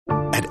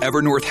At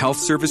Evernorth Health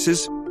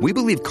Services, we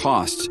believe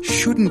costs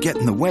shouldn't get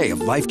in the way of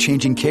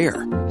life-changing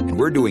care, and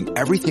we're doing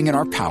everything in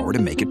our power to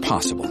make it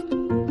possible.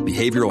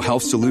 Behavioral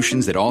health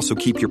solutions that also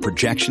keep your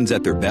projections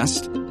at their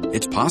best?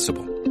 It's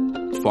possible.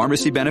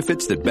 Pharmacy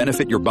benefits that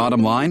benefit your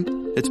bottom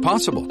line? It's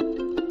possible.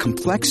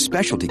 Complex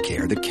specialty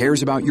care that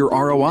cares about your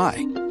ROI?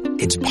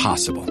 It's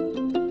possible.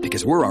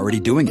 Because we're already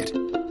doing it.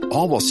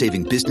 All while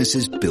saving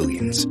businesses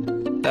billions.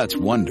 That's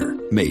Wonder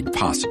made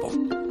possible.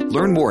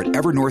 Learn more at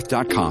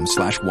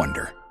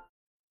evernorth.com/wonder.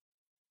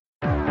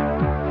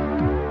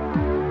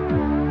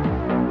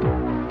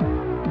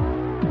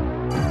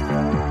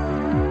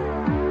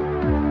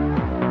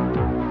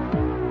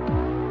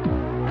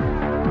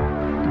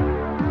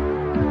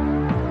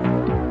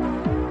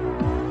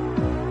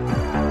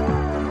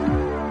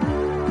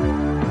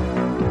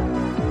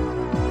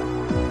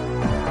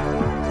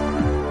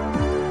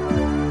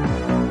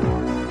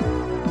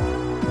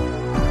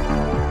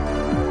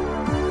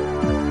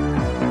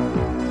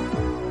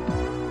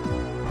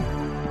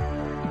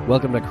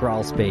 Welcome to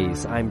Crawl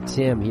Space. I'm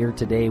Tim, here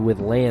today with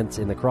Lance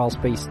in the Crawl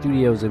Space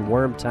Studios in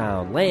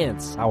Wormtown.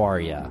 Lance, how are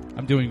you?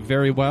 I'm doing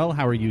very well.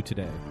 How are you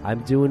today?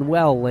 I'm doing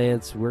well,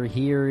 Lance. We're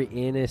here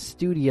in a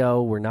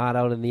studio. We're not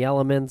out in the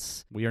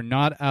elements. We are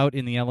not out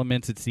in the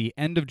elements. It's the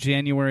end of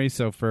January,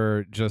 so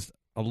for just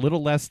a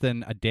little less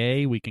than a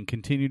day, we can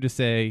continue to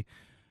say,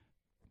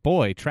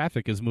 boy,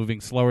 traffic is moving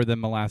slower than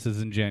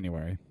molasses in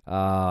January.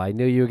 I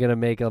knew you were going to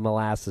make a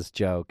molasses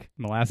joke.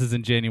 Molasses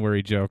in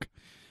January joke.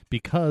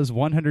 Because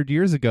 100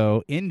 years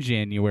ago, in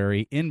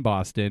January, in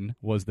Boston,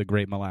 was the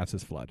Great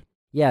Molasses Flood.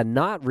 Yeah,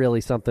 not really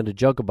something to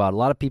joke about. A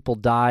lot of people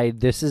died.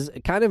 This is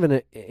kind of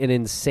an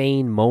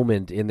insane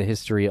moment in the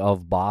history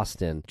of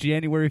Boston.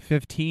 January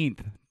 15th,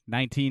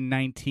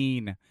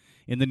 1919,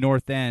 in the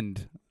North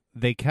End,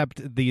 they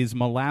kept these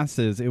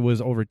molasses. It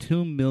was over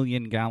 2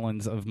 million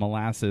gallons of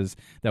molasses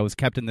that was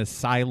kept in this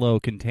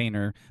silo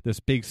container, this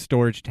big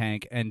storage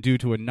tank, and due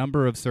to a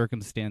number of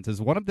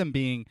circumstances, one of them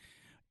being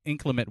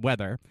inclement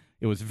weather.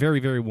 It was very,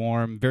 very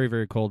warm, very,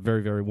 very cold,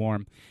 very, very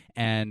warm.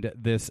 And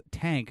this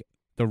tank,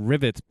 the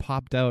rivets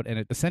popped out and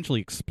it essentially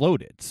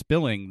exploded,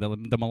 spilling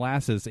the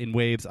molasses in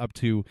waves up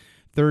to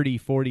 30,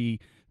 40,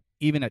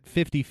 even at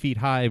 50 feet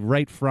high,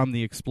 right from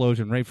the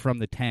explosion, right from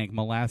the tank.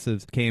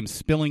 Molasses came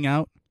spilling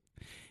out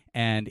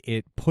and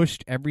it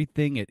pushed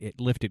everything.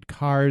 It lifted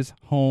cars,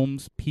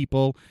 homes,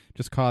 people,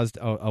 just caused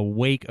a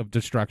wake of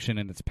destruction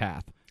in its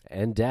path.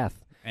 And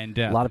death. And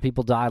a lot of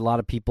people died, a lot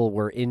of people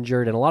were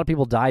injured, and a lot of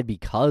people died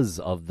because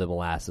of the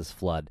molasses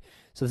flood.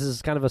 So this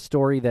is kind of a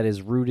story that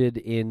is rooted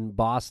in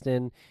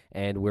Boston,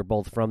 and we're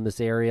both from this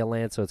area,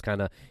 Lance, so it's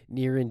kind of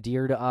near and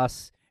dear to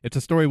us. It's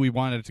a story we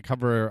wanted to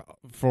cover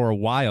for a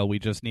while. We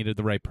just needed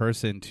the right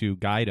person to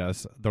guide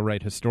us, the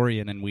right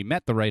historian, and we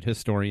met the right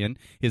historian.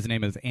 His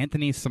name is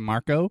Anthony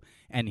Sammarco,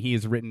 and he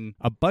has written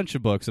a bunch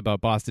of books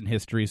about Boston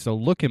history, so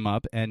look him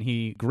up, and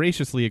he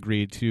graciously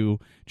agreed to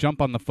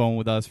jump on the phone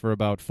with us for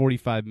about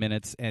 45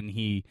 minutes, and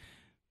he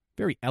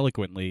very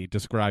eloquently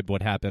described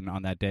what happened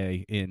on that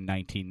day in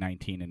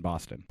 1919 in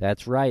Boston.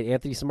 That's right.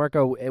 Anthony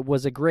Sammarco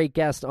was a great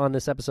guest on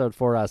this episode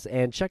for us.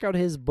 And check out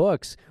his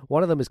books.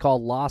 One of them is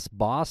called Lost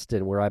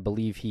Boston, where I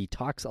believe he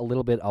talks a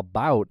little bit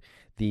about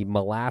the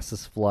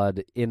molasses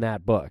flood in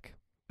that book.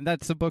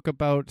 That's a book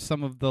about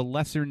some of the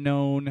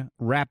lesser-known,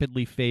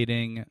 rapidly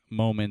fading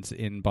moments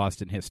in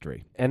Boston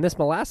history. And this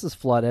molasses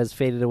flood has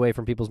faded away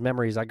from people's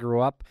memories. I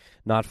grew up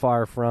not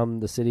far from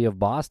the city of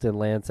Boston,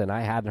 Lance, and I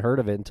hadn't heard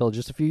of it until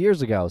just a few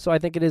years ago. So I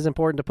think it is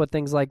important to put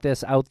things like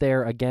this out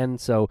there again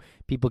so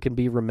people can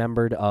be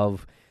remembered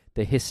of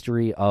the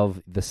history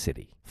of the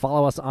city.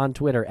 Follow us on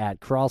Twitter at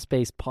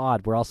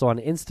CrawlspacePod. We're also on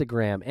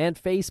Instagram and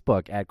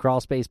Facebook at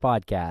Crawlspace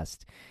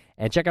Podcast.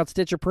 And check out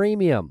Stitcher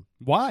Premium.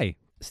 Why?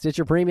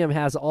 Stitcher Premium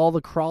has all the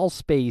Crawl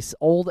Space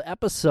old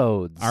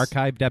episodes.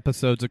 Archived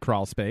episodes of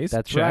Crawl Space.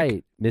 That's check.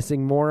 right.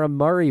 Missing Maura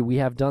Murray. We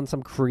have done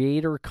some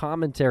creator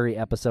commentary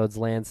episodes,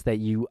 Lance, that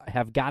you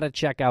have got to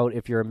check out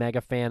if you're a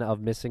mega fan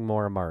of Missing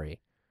Maura Murray.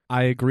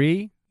 I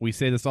agree. We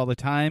say this all the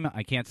time.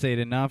 I can't say it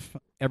enough.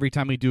 Every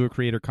time we do a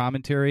creator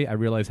commentary, I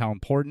realize how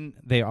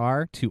important they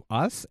are to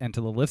us and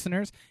to the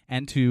listeners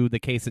and to the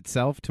case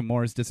itself, to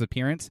Maura's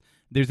disappearance.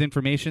 There's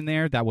information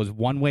there that was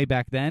one way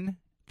back then.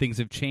 Things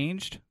have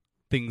changed.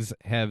 Things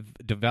have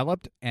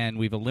developed, and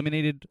we've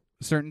eliminated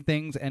certain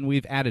things, and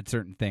we've added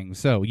certain things.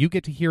 So you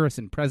get to hear us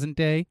in present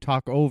day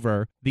talk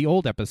over the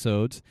old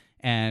episodes,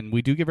 and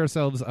we do give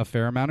ourselves a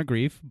fair amount of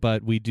grief,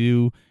 but we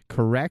do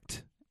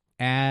correct,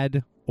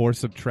 add, or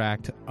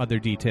subtract other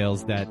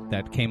details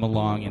that came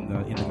along in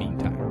the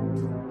meantime.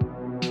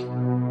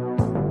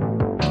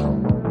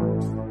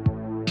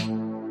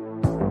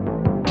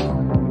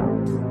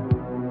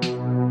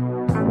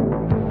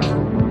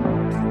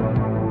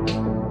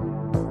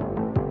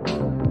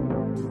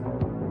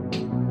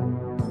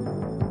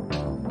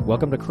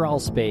 Welcome to Crawl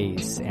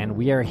Space, and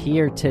we are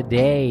here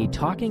today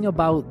talking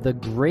about the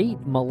Great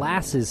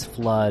Molasses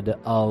Flood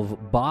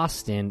of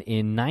Boston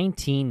in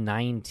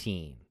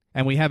 1919.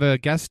 And we have a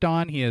guest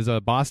on. He is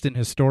a Boston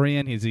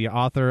historian. He's the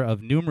author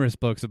of numerous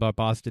books about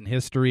Boston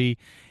history,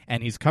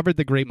 and he's covered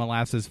the Great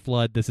Molasses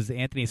Flood. This is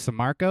Anthony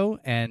Sammarco,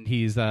 and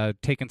he's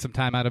taken some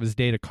time out of his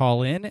day to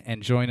call in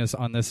and join us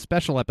on this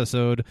special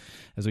episode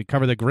as we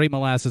cover the Great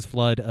Molasses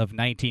Flood of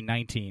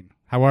 1919.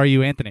 How are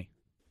you, Anthony?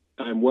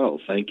 I'm well.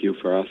 Thank you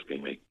for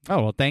asking me.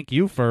 Oh, well, thank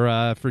you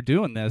for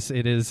doing this.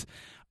 It is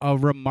a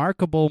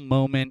remarkable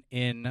moment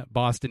in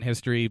Boston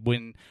history.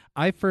 When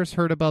I first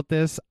heard about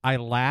this, I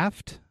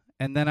laughed.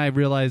 And then I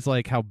realized,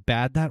 how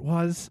bad that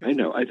was. I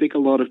know. I think a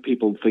lot of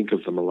people think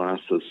of the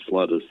molasses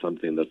flood as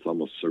something that's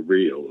almost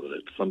surreal, that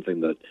it's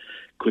something that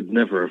could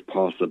never have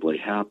possibly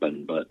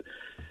happened. But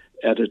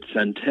at its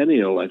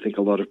centennial, I think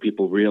a lot of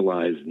people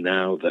realize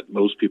now that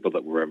most people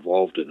that were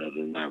involved in it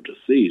are now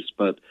deceased.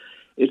 But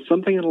it's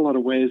something in a lot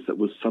of ways that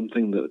was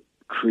something that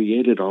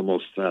created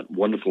almost that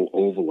wonderful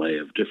overlay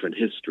of different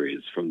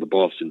histories, from the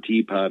Boston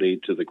Tea Party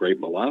to the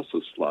Great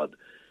Molasses Flood.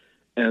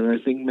 And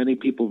I think many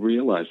people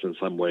realize in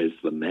some ways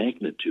the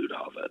magnitude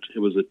of it. It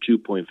was a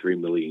 2.3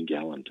 million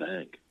gallon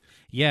tank.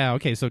 Yeah,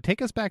 okay, so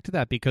take us back to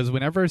that, because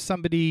whenever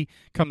somebody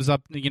comes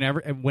up,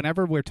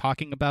 whenever we're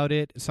talking about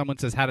it, someone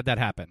says, how did that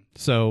happen?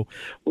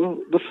 Well,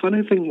 the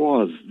funny thing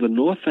was, the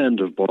north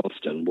end of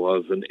Boston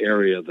was an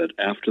area that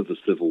after the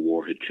Civil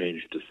War had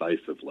changed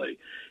decisively.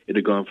 It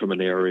had gone from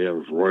an area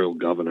of royal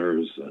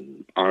governors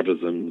and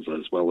artisans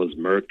as well as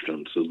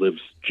merchants who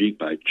lived cheek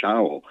by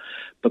jowl.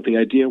 But the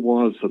idea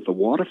was that the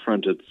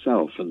waterfront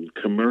itself and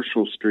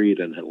Commercial Street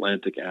and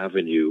Atlantic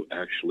Avenue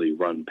actually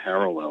run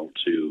parallel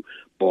to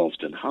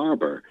Boston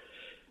Harbor,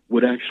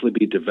 would actually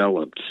be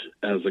developed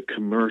as a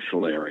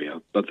commercial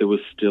area, but there was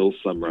still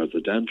some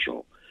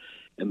residential.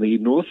 And the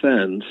North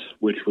End,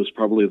 which was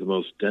probably the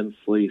most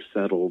densely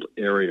settled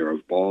area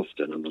of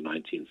Boston in the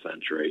 19th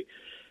century,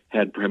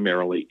 had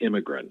primarily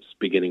immigrants,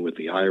 beginning with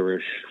the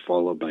Irish,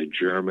 followed by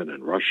German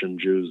and Russian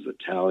Jews,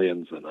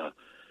 Italians, and a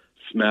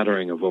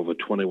smattering of over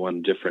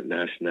 21 different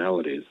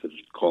nationalities that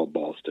had called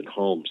Boston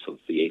home since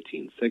the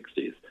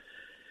 1860s.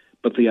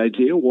 But the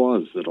idea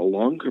was that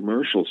along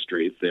Commercial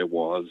Street there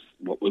was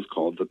what was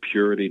called the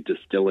Purity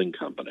Distilling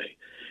Company.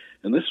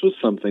 And this was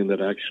something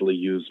that actually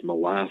used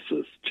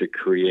molasses to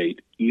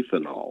create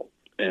ethanol.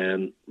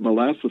 And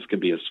molasses can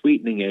be a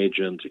sweetening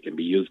agent. It can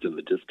be used in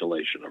the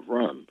distillation of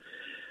rum.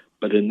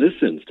 But in this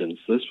instance,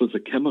 this was a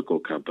chemical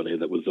company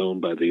that was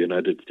owned by the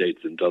United States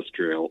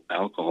Industrial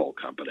Alcohol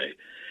Company.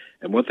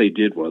 And what they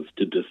did was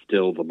to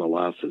distill the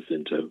molasses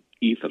into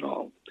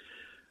ethanol.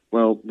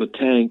 Well, the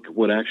tank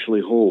would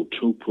actually hold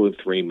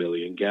 2.3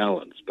 million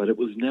gallons, but it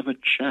was never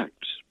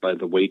checked by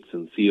the weights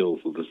and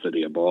seals of the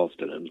city of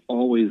Boston and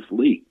always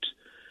leaked.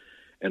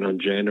 And on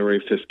January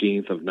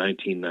 15th of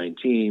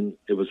 1919,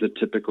 it was a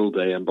typical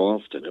day in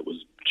Boston. It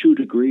was 2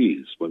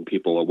 degrees when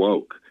people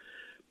awoke.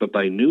 But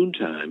by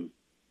noontime,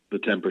 the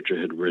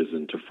temperature had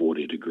risen to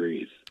 40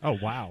 degrees. Oh,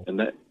 wow. And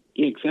that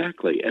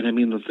exactly. And I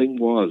mean, the thing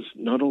was,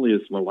 not only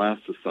is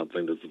molasses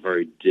something that's a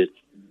very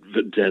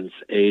dense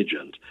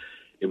agent,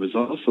 it was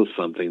also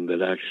something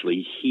that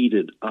actually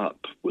heated up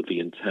with the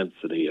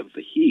intensity of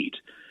the heat.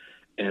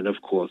 And, of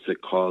course,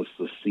 it caused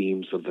the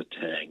seams of the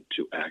tank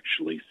to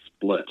actually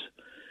split.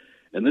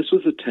 And this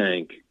was a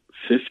tank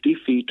 50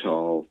 feet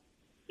tall.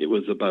 It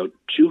was about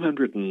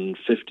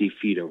 250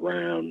 feet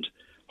around,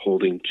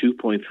 holding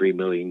 2.3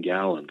 million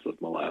gallons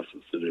of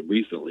molasses that had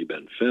recently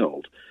been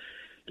filled.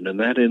 And in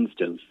that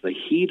instance, the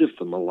heat of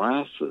the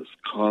molasses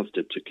caused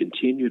it to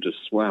continue to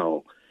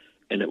swell.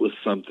 And it was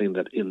something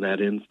that, in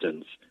that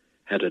instance,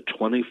 had a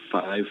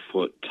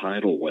 25-foot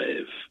tidal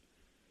wave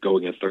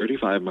going at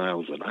 35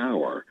 miles an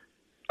hour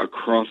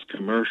across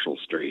Commercial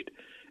Street,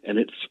 and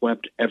it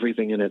swept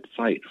everything in its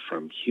sight,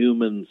 from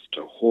humans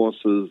to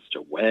horses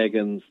to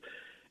wagons,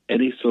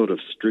 any sort of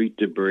street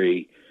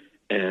debris.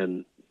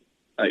 And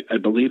I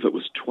believe it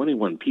was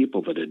 21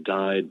 people that had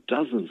died.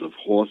 Dozens of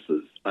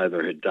horses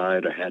either had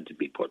died or had to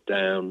be put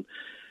down.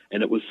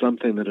 And it was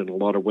something that in a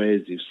lot of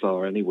ways you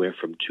saw anywhere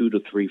from 2 to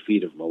 3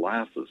 feet of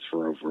molasses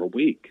for over a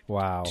week.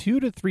 Wow. 2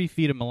 to 3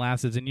 feet of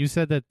molasses. And you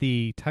said that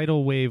the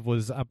tidal wave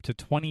was up to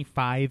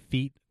 25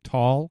 feet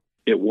tall?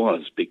 It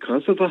was.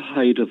 Because of the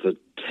height of the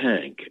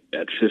tank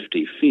at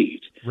 50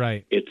 feet,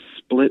 right, it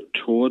split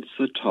towards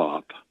the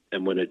top.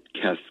 And when it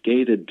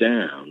cascaded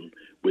down,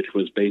 which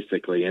was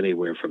basically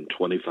anywhere from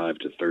 25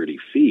 to 30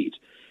 feet,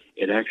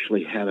 it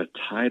actually had a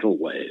tidal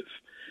wave.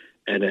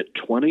 And at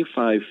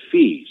 25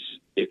 feet,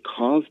 it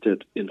caused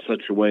it in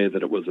such a way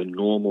that it was a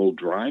normal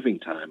driving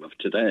time of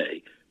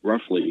today,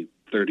 roughly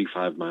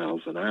 35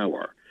 miles an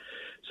hour.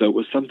 So it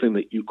was something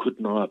that you could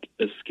not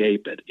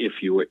escape it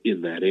if you were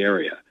in that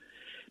area.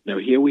 Now,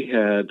 here we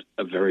had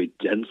a very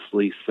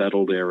densely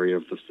settled area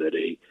of the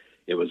city.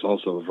 It was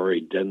also a very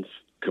dense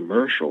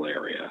commercial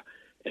area,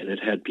 and it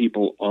had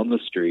people on the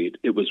street.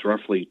 It was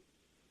roughly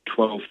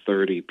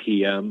 12:30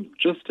 p.m.,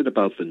 just at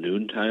about the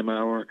noontime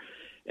hour.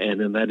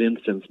 And in that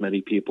instance, many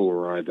people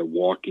were either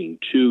walking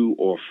to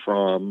or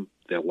from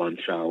their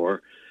lunch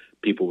hour.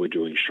 People were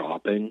doing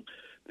shopping.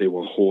 There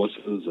were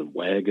horses and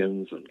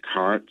wagons and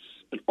carts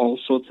and all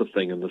sorts of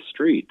things in the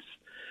streets.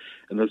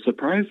 And the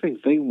surprising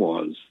thing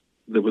was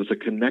there was a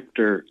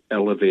connector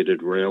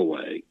elevated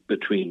railway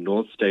between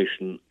North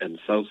Station and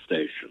South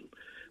Station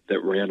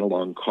that ran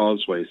along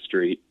Causeway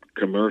Street,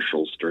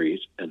 Commercial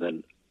Street, and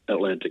then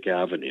Atlantic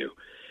Avenue.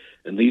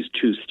 And these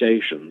two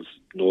stations,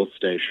 North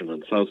Station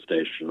and South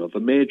Station, are the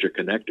major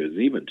connectors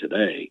even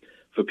today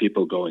for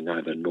people going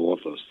either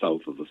north or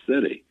south of the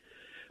city.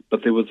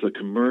 But there was a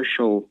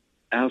commercial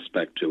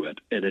aspect to it,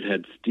 and it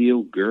had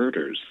steel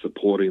girders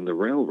supporting the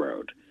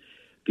railroad.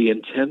 The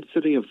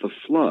intensity of the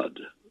flood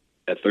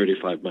at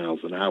 35 miles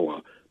an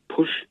hour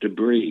pushed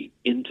debris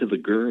into the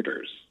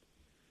girders,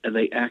 and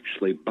they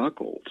actually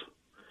buckled.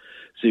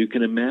 So you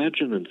can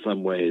imagine in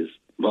some ways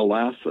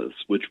molasses,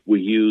 which we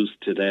use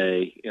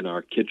today in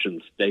our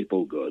kitchen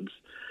staple goods,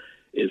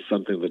 is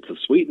something that's a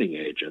sweetening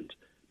agent.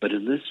 But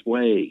in this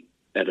way,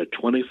 at a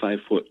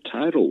 25-foot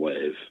tidal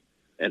wave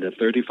and at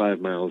 35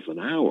 miles an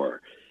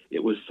hour,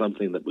 it was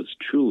something that was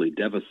truly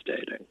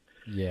devastating.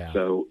 Yeah.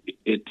 So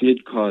it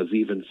did cause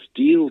even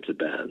steel to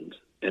bend,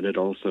 and it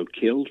also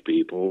killed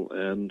people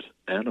and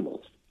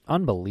animals.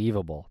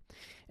 Unbelievable.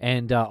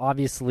 And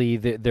obviously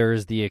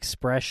there's the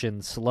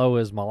expression slow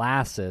as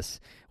molasses.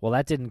 Well,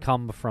 that didn't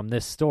come from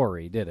this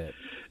story, did it?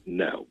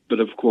 No. But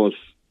of course,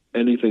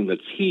 anything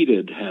that's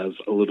heated has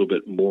a little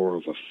bit more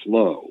of a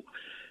flow.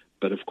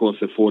 But of course,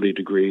 at 40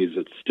 degrees,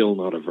 it's still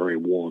not a very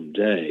warm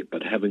day.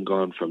 But having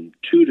gone from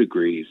 2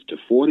 degrees to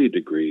 40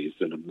 degrees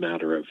in a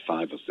matter of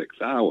 5 or 6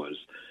 hours,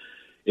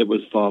 it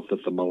was thought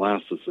that the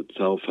molasses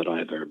itself had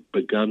either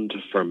begun to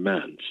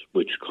ferment,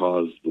 which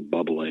caused the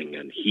bubbling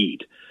and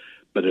heat,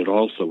 but it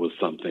also was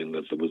something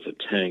that there was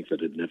a tank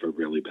that had never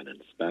really been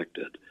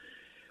inspected.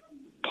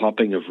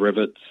 Popping of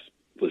rivets,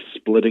 the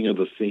splitting of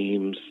the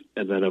seams,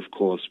 and then, of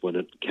course, when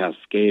it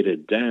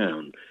cascaded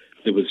down,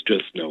 there was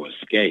just no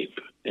escape.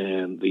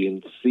 And the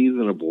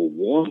unseasonable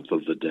warmth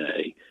of the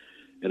day,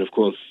 and of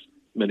course,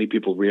 many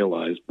people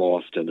realize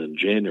Boston in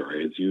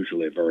January is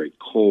usually a very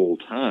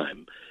cold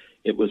time.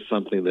 It was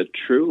something that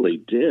truly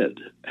did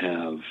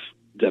have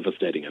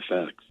devastating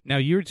effects. Now,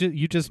 you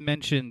just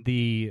mentioned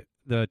the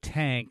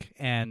tank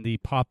and the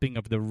popping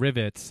of the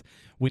rivets.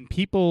 When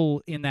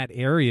people in that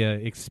area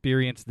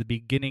experienced the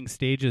beginning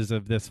stages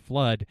of this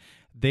flood,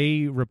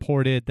 they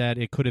reported that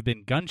it could have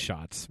been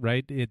gunshots,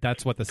 right?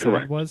 That's what the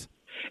sound was?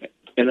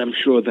 And I'm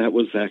sure that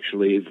was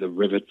actually the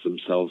rivets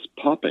themselves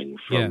popping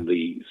from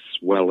the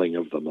swelling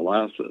of the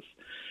molasses.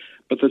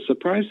 But the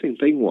surprising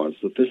thing was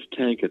that this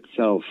tank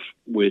itself,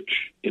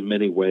 which in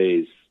many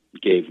ways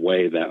gave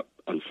way that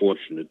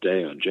unfortunate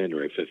day on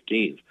January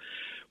 15th,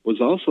 was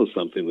also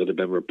something that had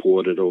been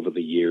reported over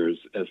the years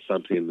as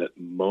something that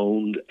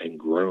moaned and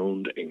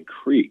groaned and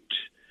creaked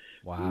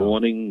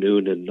morning,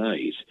 noon, and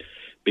night,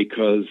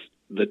 because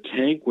the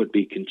tank would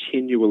be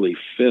continually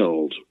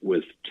filled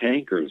with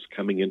tankers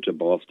coming into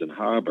Boston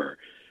Harbor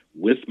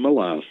with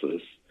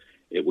molasses.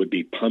 It would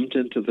be pumped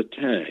into the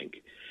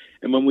tank.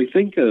 And when we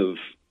think of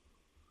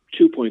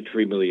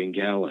 2.3 million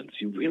gallons,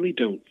 you really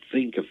don't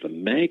think of the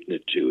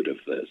magnitude of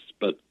this,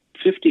 but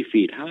 50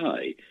 feet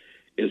high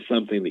is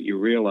something that you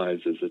realize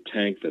is a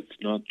tank that's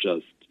not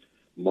just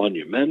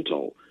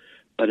monumental,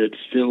 but it's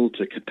filled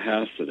to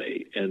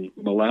capacity. And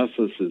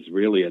molasses is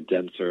really a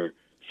denser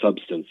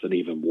substance than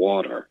even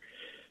water.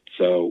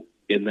 So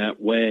in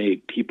that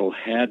way, people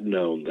had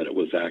known that it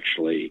was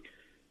actually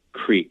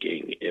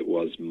creaking, it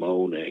was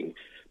moaning,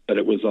 but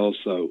it was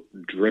also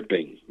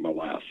dripping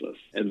molasses.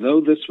 And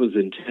though this was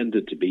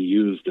intended to be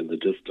used in the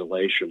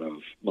distillation of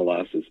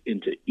molasses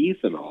into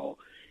ethanol,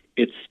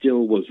 it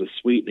still was a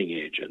sweetening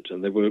agent.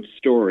 And there were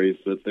stories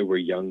that there were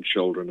young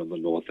children in the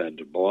north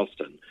end of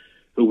Boston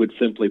who would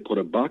simply put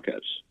a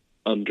bucket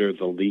under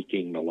the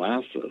leaking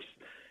molasses,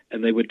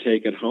 and they would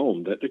take it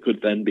home. That it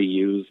could then be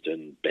used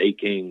in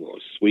baking or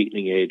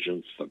sweetening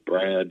agents for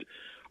bread,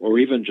 or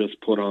even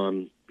just put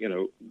on,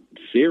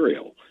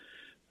 cereal.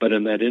 But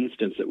in that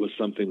instance, it was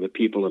something that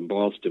people in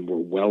Boston were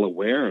well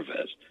aware of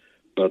it,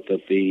 but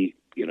that the,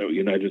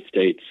 United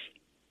States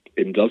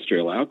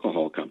Industrial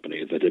Alcohol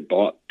Company that had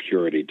bought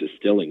Purity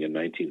Distilling in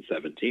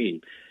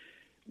 1917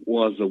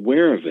 was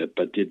aware of it,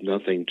 but did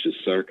nothing to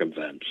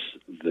circumvent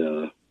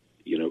the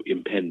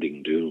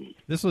impending doom.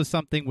 This was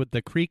something with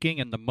the creaking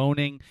and the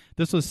moaning.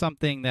 This was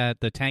something that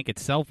the tank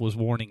itself was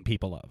warning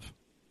people of.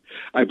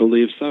 I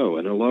believe so.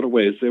 In a lot of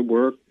ways, there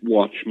were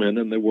watchmen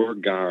and there were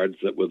guards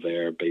that were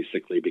there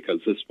basically because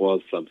this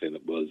was something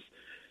that was,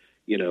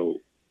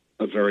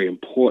 a very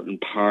important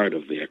part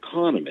of the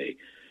economy,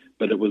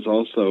 but it was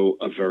also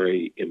a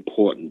very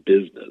important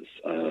business.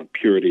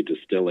 Purity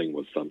Distilling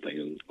was something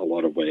in a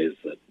lot of ways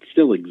that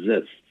still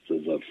exists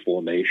as a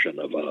formation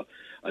of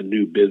a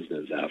new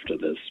business after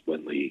this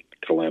when the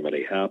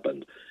calamity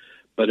happened.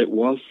 But it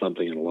was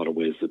something in a lot of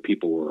ways that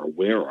people were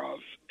aware of,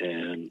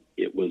 and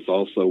it was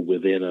also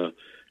within a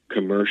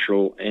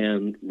commercial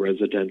and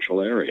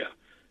residential area.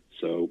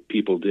 So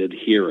people did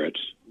hear it,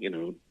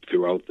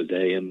 throughout the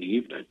day and the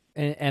evening.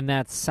 And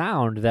that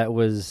sound that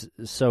was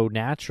so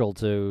natural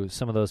to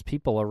some of those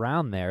people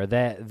around there,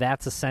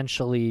 that's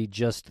essentially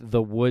just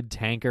the wood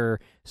tanker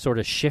sort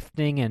of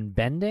shifting and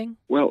bending?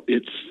 Well,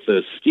 it's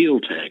the steel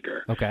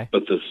tanker. Okay.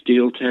 But the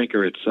steel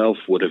tanker itself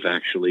would have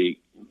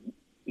actually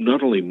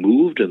not only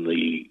moved in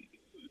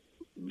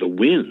the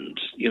wind,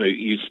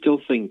 you still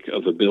think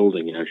of a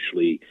building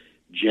actually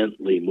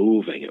gently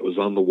moving. It was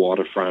on the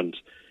waterfront.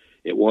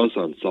 It was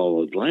on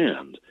solid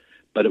land.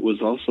 But it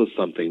was also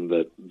something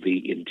that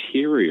the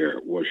interior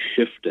was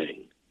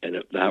shifting, and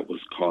that was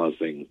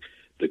causing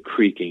the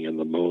creaking and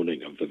the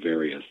moaning of the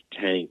various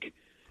tank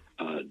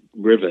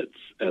rivets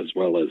as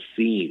well as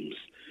seams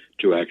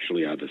to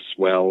actually either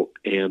swell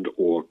and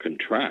or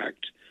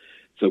contract.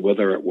 So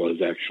whether it was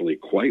actually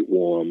quite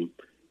warm,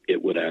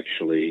 it would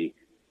actually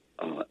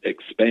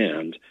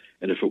expand.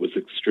 And if it was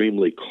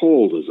extremely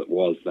cold, as it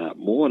was that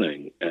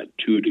morning at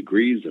 2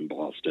 degrees in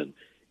Boston,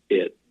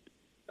 it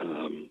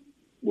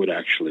would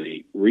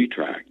actually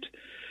retract.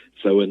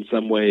 So in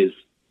some ways,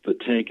 the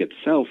tank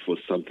itself was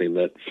something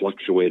that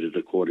fluctuated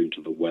according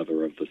to the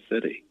weather of the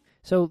city.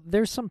 So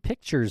there's some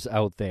pictures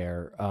out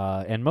there,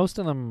 and most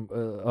of them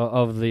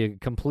of the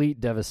complete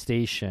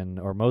devastation,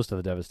 or most of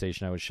the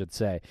devastation, I should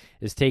say,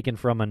 is taken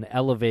from an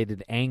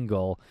elevated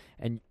angle,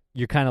 and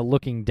you're kind of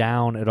looking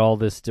down at all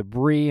this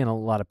debris and a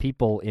lot of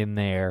people in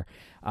there.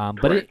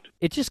 But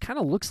it just kind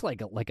of looks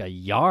like a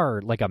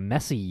yard, like a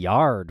messy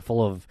yard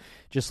full of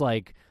just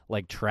like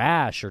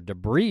trash or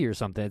debris or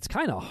something. It's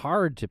kind of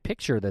hard to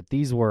picture that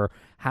these were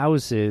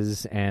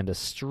houses and a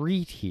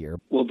street here.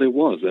 Well, there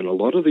was, and a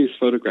lot of these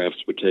photographs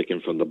were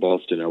taken from the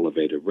Boston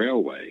Elevated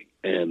Railway,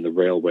 and the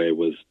railway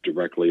was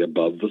directly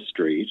above the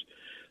street.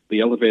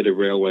 The elevated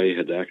railway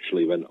had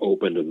actually been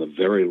opened in the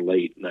very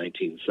late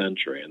 19th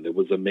century, and there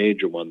was a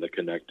major one that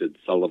connected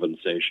Sullivan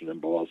Station in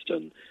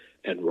Boston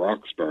and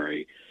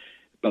Roxbury.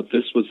 But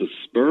this was a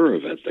spur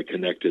of it that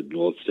connected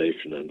North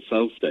Station and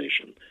South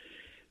Station.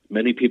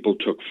 Many people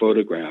took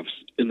photographs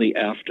in the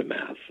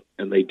aftermath,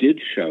 and they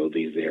did show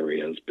these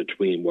areas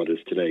between what is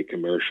today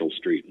Commercial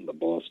Street and the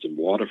Boston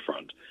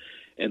waterfront.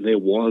 And there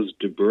was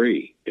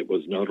debris. It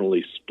was not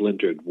only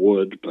splintered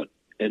wood, but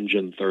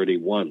Engine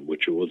 31,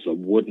 which was a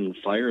wooden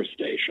fire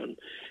station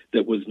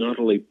that was not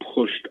only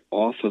pushed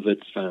off of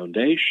its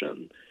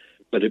foundation,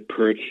 but it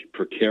perched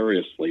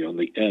precariously on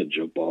the edge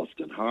of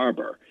Boston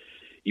Harbor.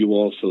 You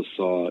also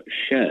saw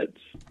sheds.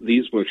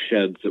 These were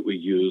sheds that were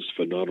used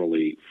for not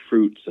only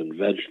fruits and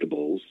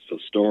vegetables for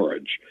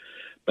storage,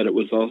 but it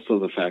was also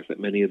the fact that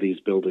many of these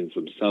buildings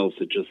themselves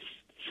had just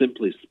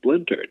simply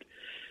splintered.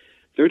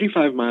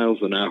 35 miles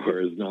an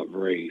hour is not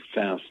very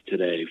fast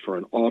today for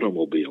an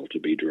automobile to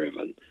be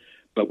driven.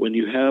 But when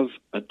you have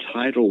a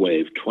tidal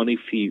wave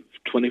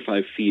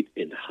 25 feet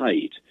in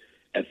height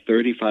at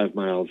 35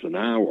 miles an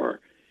hour,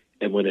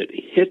 and when it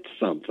hits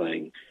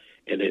something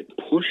and it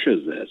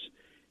pushes it,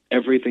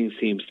 everything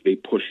seems to be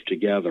pushed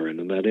together. And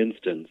in that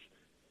instance,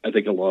 I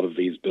think a lot of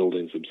these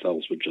buildings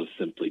themselves were just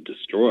simply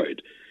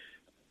destroyed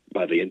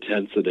by the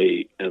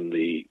intensity and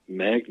the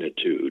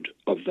magnitude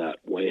of that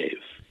wave.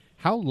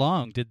 How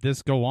long did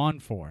this go on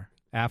for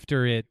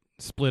after it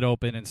split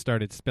open and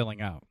started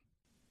spilling out?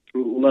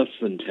 Less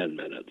than 10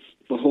 minutes.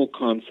 The whole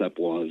concept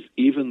was,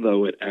 even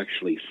though it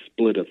actually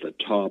split at the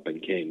top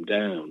and came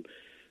down,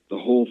 the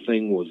whole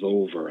thing was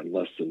over in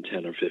less than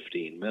 10 or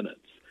 15 minutes.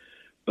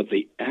 But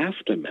the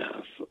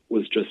aftermath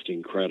was just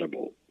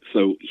incredible.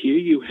 So here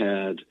you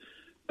had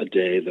a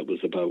day that was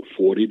about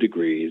 40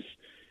 degrees.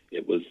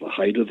 It was the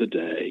height of the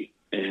day,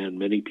 and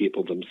many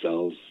people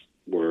themselves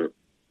were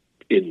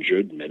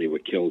injured. Many were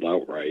killed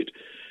outright.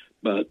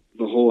 But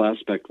the whole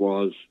aspect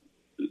was,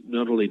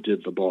 not only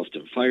did the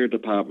Boston Fire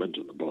Department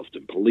and the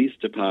Boston Police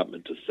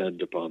Department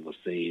descend upon the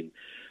scene,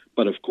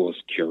 but of course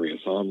curious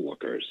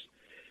onlookers.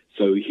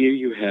 So here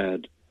you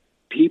had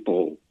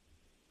people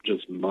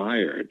just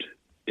mired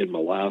in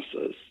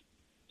molasses,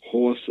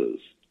 horses,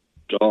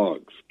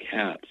 dogs,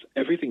 cats,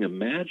 everything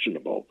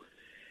imaginable.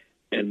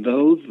 And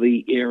though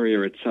the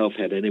area itself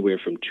had anywhere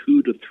from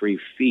 2 to 3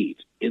 feet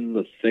in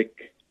the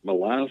thick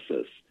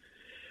molasses,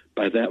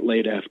 by that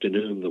late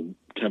afternoon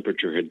the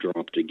temperature had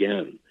dropped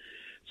again,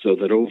 so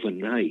that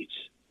overnight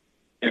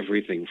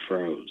everything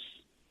froze.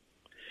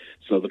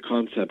 So the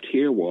concept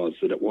here was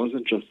that it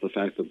wasn't just the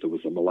fact that there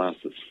was a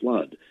molasses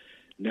flood.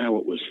 Now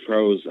it was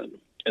frozen,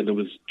 and there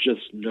was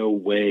just no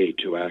way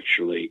to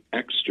actually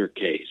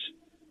extricate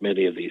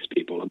many of these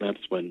people, and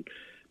that's when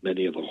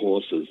many of the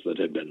horses that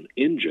had been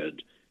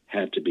injured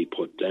had to be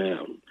put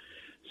down.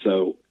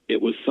 So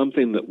it was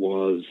something that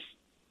was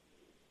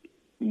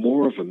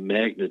more of a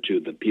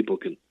magnitude than people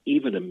can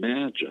even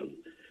imagine,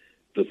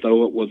 that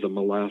though it was a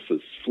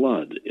molasses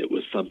flood, it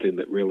was something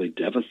that really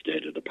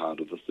devastated a part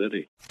of the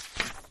city.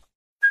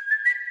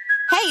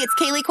 Hey, it's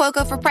Kaylee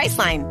Cuoco for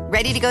Priceline.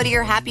 Ready to go to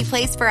your happy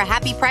place for a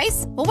happy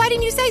price? Well, why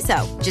didn't you say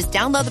so? Just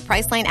download the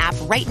Priceline app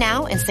right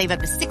now and save up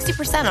to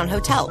 60% on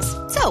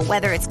hotels. So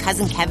whether it's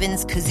Cousin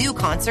Kevin's Kazoo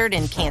Concert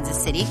in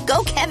Kansas City,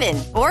 go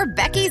Kevin, or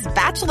Becky's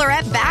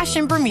Bachelorette Bash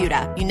in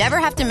Bermuda, you never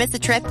have to miss a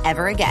trip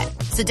ever again.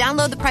 So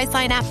download the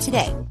Priceline app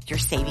today. Your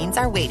savings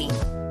are waiting.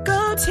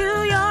 Go to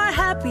your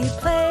happy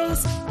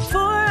place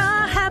for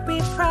a happy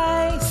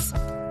price.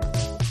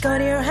 Go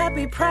to your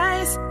happy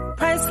price,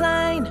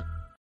 Priceline.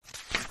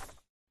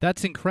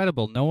 That's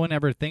incredible. No one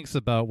ever thinks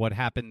about what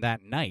happened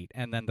that night,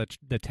 and then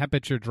the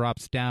temperature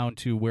drops down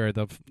to where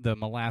the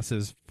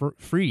molasses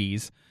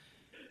freeze,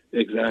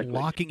 Exactly.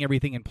 locking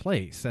everything in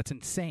place. That's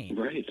insane.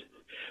 Right.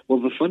 Well,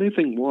 the funny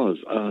thing was,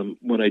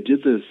 when I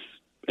did this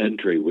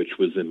entry, which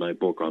was in my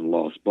book on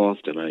Lost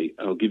Boston,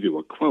 I'll give you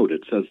a quote.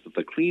 It says that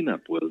the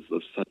cleanup was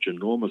of such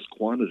enormous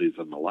quantities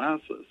of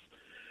molasses,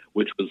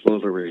 which was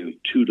literally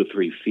 2 to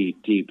 3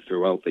 feet deep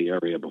throughout the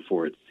area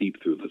before it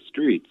seeped through the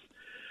streets,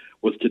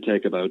 was to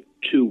take about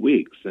 2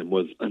 weeks and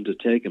was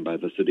undertaken by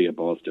the City of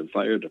Boston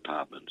Fire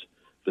Department,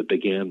 that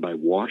began by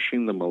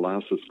washing the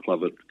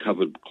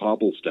molasses-covered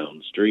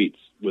cobblestone streets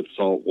with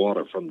salt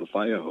water from the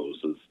fire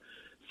hoses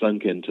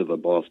sunk into the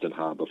Boston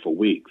Harbor for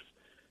weeks,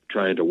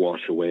 trying to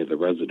wash away the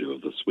residue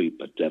of the sweet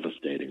but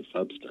devastating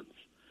substance.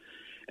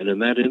 And in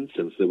that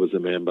instance, there was a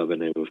man by the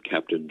name of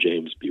Captain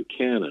James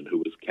Buchanan, who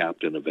was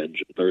captain of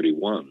Engine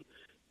 31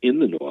 in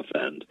the North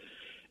End.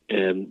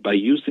 And by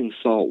using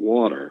salt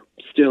water,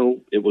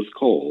 still it was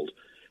cold,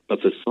 but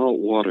the salt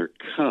water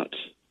cut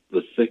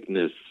the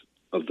thickness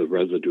of the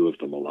residue of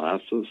the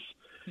molasses,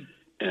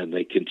 and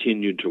they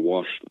continued to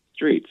wash the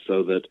streets,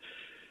 so that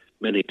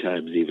many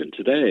times even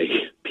today,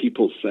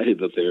 people say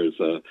that there's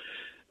a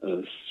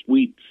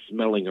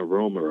sweet-smelling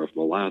aroma of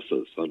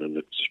molasses on an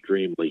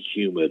extremely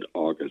humid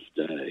August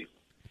day.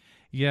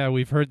 Yeah,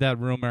 we've heard that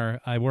rumor.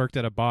 I worked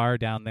at a bar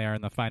down there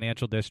in the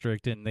financial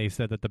district, and they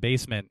said that the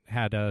basement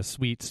had a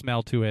sweet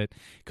smell to it.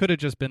 Could have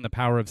just been the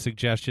power of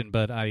suggestion,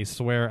 but I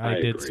swear I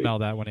did agree. smell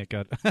that when it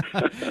got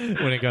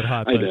when it got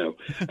hot. I know.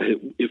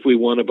 If we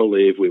want to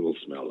believe, we will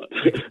smell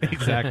it.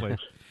 Exactly.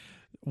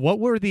 What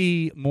were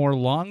the more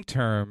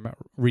long-term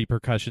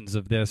repercussions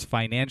of this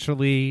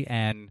financially,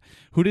 and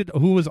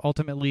who was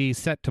ultimately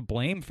set to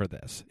blame for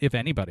this, if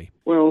anybody?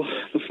 Well,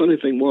 the funny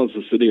thing was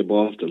the City of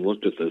Boston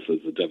looked at this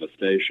as a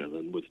devastation,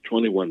 and with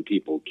 21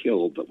 people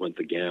killed that went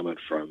the gamut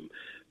from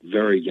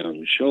very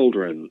young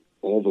children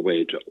all the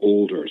way to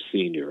older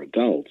senior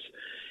adults,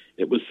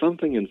 it was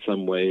something in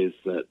some ways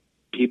that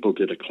people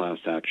did a class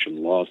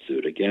action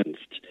lawsuit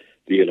against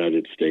the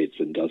United States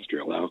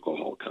Industrial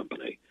Alcohol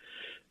Company.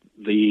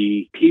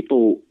 The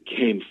people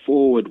came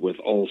forward with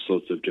all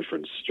sorts of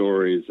different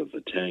stories of the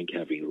tank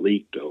having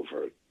leaked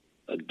over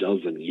a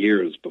dozen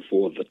years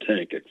before the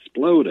tank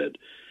exploded,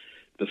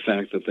 the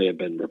fact that they had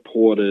been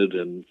reported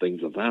and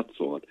things of that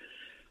sort.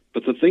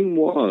 But the thing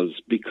was,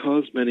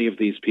 because many of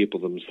these people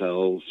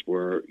themselves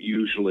were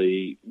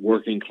usually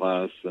working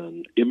class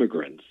and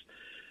immigrants,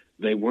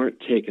 they weren't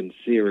taken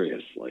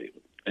seriously.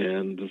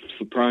 And the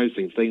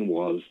surprising thing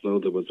was, though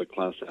there was a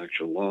class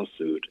action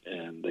lawsuit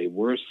and they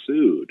were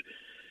sued,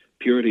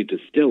 Purity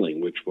Distilling,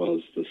 which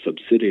was the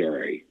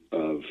subsidiary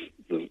of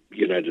the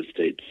United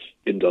States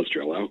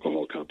Industrial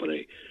Alcohol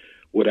Company,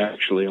 would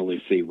actually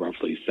only see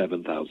roughly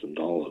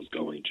 $7,000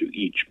 going to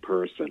each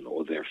person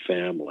or their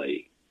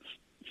family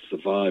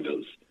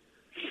survivors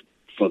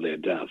for their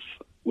death,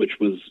 which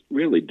was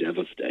really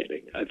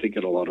devastating. I think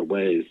in a lot of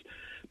ways,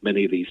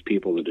 many of these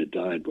people that had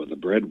died were the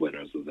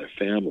breadwinners of their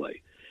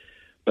family.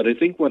 But I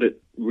think what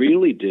it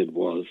really did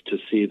was to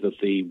see that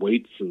the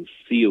weights and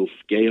seal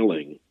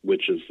scaling,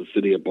 which is the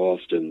City of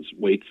Boston's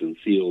weights and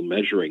seal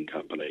measuring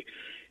company,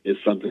 is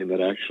something that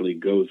actually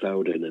goes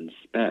out and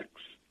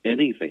inspects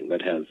anything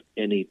that has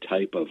any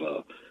type of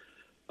a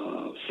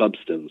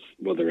substance,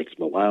 whether it's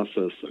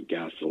molasses or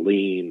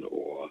gasoline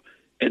or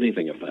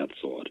anything of that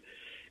sort.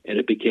 And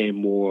it became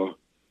more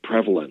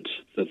prevalent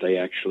that they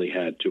actually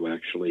had to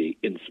actually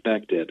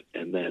inspect it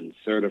and then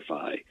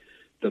certify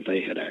that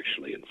they had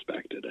actually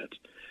inspected it.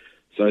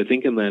 So I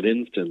think in that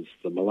instance,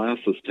 the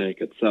molasses tank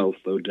itself,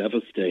 though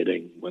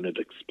devastating when it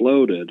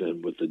exploded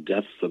and with the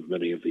deaths of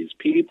many of these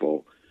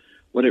people,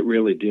 what it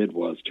really did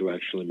was to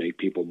actually make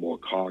people more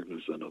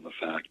cognizant of the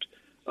fact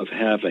of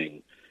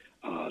having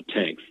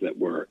tanks that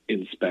were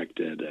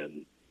inspected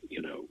and,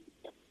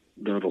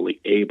 not only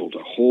able to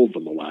hold the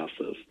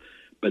molasses,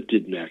 but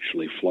didn't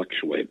actually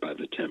fluctuate by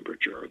the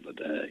temperature of the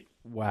day.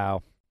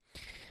 Wow.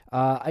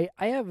 I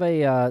have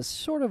a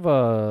sort of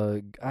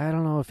a, I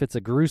don't know if it's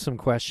a gruesome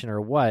question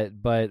or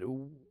what, but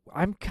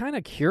I'm kind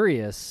of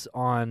curious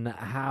on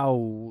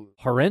how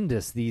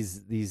horrendous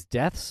these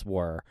deaths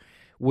were.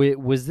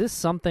 Was this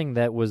something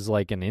that was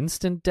like an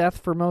instant death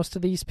for most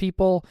of these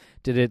people?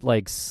 Did it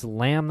like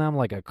slam them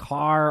like a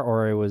car,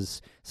 or it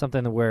was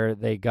something where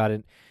they got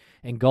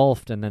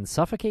engulfed and then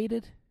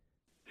suffocated?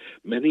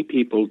 Many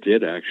people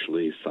did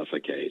actually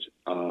suffocate.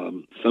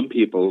 Some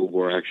people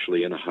were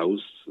actually in a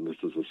house, and this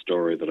is a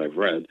story that I've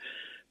read,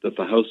 that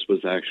the house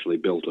was actually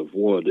built of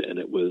wood, and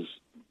it was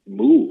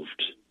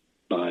moved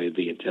by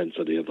the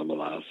intensity of the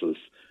molasses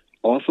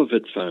off of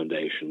its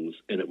foundations,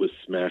 and it was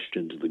smashed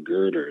into the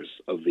girders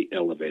of the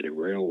elevated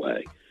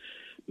railway.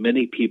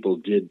 Many people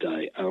did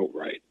die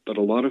outright, but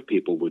a lot of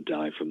people would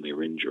die from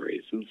their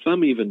injuries, and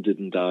some even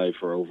didn't die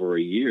for over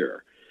a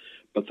year.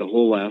 But the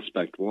whole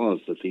aspect was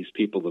that these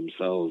people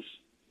themselves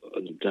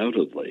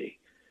undoubtedly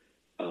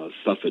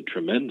suffered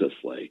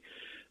tremendously.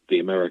 The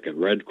American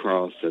Red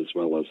Cross, as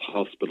well as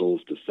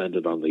hospitals,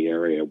 descended on the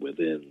area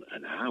within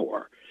an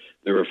hour.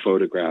 There are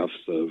photographs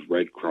of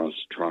Red Cross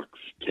trucks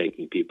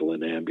taking people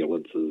in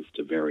ambulances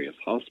to various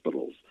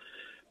hospitals.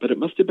 But it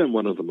must have been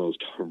one of the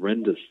most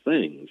horrendous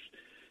things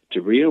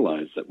to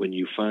realize that when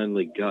you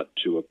finally got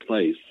to a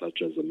place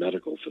such as a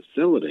medical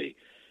facility,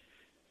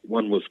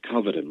 one was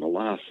covered in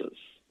molasses.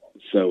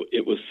 So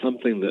it was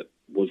something that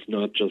was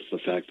not just the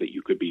fact that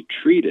you could be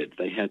treated,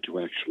 they had to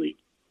actually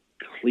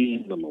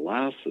clean the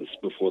molasses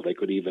before they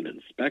could even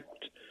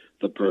inspect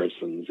the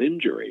person's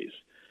injuries.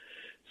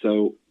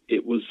 So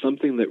it was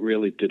something that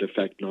really did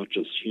affect not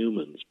just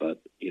humans,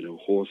 but,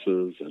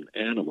 horses and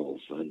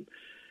animals. And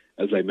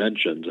as I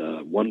mentioned,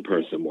 one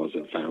person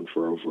wasn't found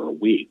for over a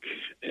week,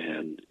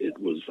 and it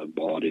was a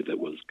body that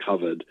was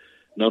covered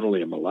not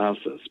only in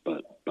molasses,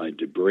 but by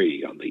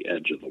debris on the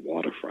edge of the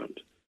waterfront.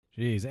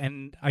 Jeez,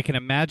 and I can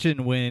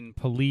imagine when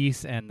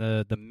police and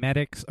the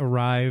medics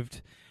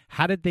arrived,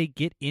 how did they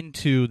get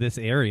into this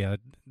area?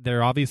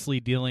 They're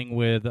obviously dealing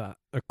with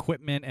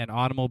equipment and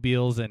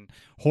automobiles and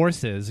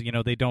horses.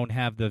 They don't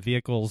have the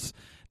vehicles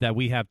that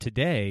we have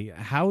today.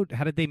 How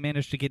did they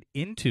manage to get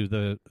into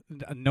the,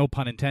 no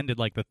pun intended,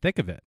 like the thick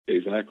of it?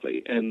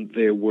 Exactly. And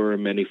there were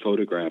many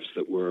photographs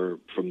that were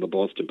from the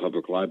Boston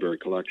Public Library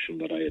collection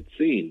that I had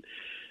seen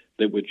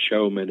that would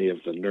show many of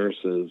the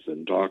nurses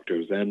and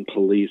doctors and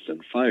police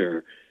and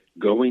fire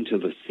going to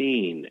the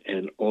scene,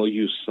 and all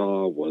you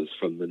saw was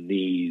from the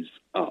knees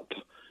up.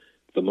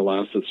 The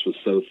molasses was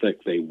so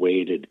thick they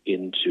waded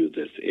into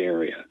this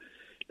area.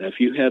 Now, if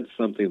you had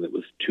something that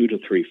was 2 to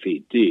 3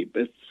 feet deep,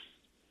 it's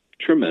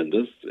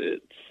tremendous.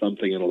 It's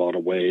something in a lot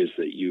of ways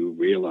that you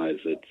realize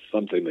it's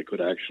something that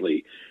could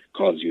actually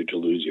cause you to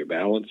lose your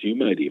balance. You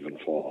might even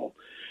fall.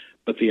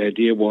 But the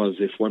idea was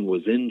if one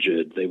was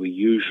injured, they were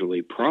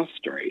usually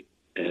prostrate,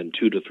 and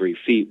 2 to 3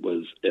 feet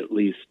was at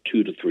least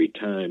 2 to 3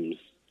 times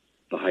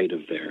the height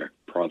of their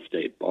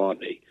prostrate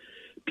body.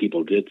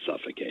 People did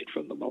suffocate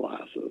from the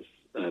molasses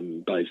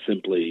by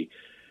simply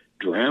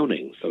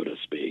drowning, so to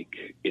speak,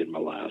 in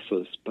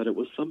molasses. But it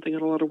was something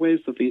in a lot of ways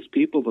that these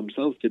people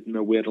themselves didn't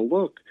know where to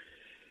look.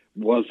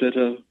 Was it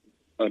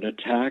an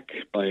attack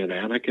by an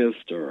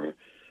anarchist, or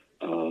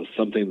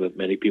something that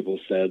many people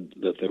said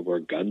that there were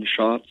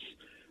gunshots?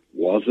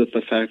 Was it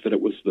the fact that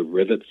it was the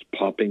rivets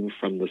popping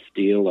from the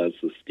steel as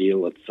the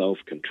steel itself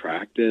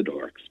contracted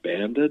or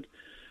expanded?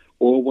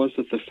 Or was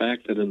it the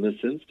fact that in this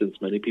instance,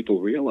 many people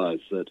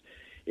realized that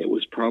it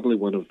was probably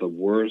one of the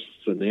worst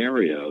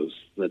scenarios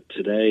that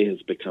today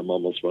has become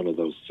almost one of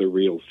those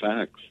surreal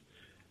facts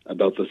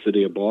about the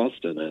city of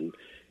Boston and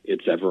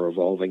its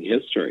ever-evolving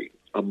history,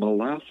 a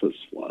molasses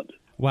flood.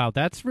 Wow,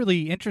 that's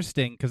really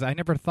interesting, because I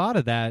never thought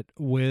of that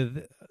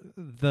with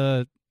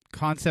the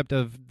concept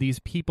of these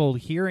people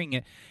hearing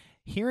it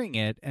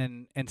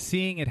and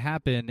seeing it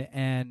happen,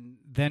 and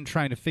then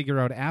trying to figure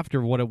out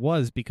after what it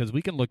was, because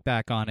we can look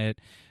back on it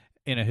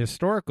in a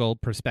historical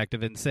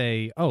perspective and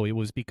say, oh, it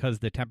was because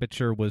the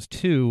temperature was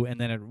 2 and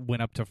then it went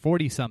up to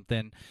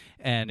 40-something,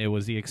 and it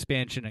was the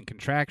expansion and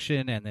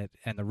contraction and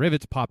the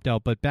rivets popped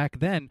out. But back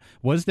then,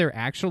 was there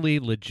actually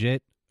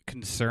legit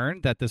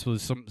concern that this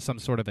was some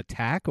sort of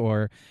attack,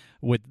 or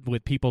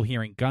with people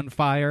hearing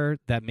gunfire,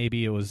 that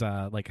maybe it was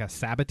like a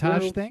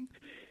sabotage thing?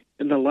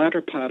 In the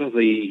latter part of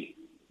the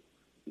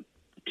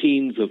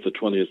teens of the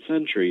 20th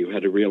century, you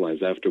had to realize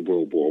after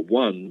World War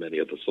I, many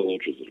of the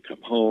soldiers had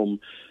come home.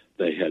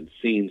 They had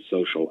seen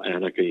social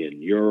anarchy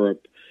in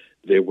Europe.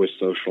 There were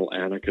social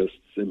anarchists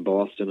in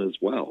Boston as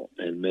well.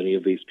 And many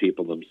of these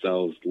people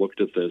themselves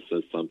looked at this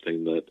as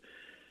something that,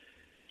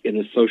 in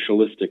a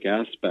socialistic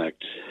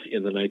aspect,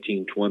 in the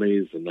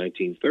 1920s and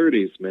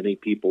 1930s, many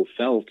people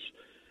felt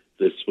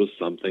this was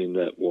something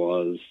that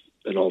was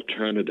an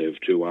alternative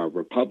to our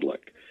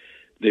republic.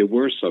 There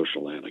were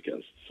social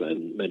anarchists,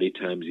 and many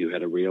times you had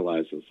to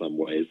realize in some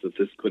ways that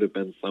this could have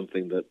been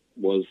something that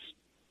was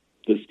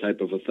this type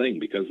of a thing,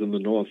 because in the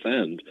North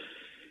End,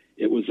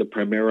 it was a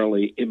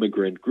primarily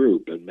immigrant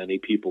group, and many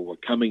people were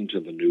coming to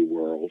the New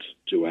World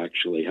to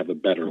actually have a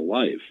better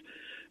life.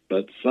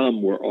 But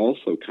some were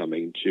also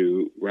coming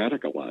to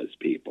radicalize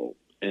people.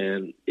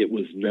 And it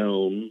was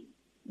known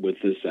with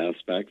this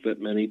aspect that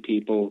many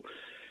people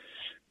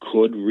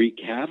could wreak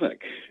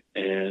havoc.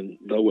 And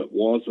though it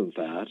wasn't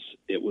that,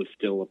 it was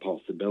still a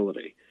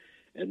possibility.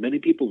 And many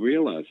people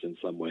realized in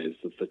some ways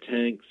that the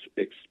tank's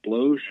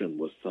explosion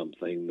was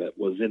something that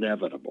was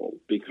inevitable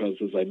because,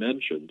 as I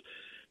mentioned,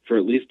 for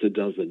at least a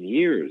dozen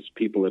years,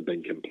 people have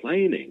been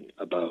complaining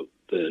about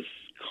this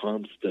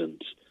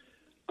constant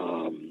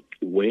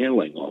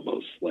wailing,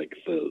 almost like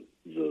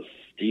the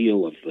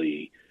steel of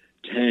the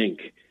tank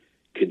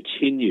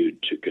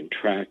continued to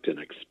contract and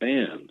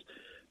expand.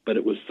 But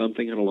it was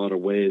something in a lot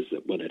of ways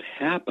that when it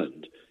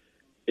happened,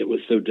 it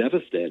was so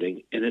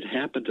devastating, and it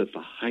happened at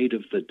the height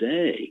of the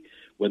day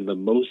when the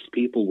most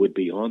people would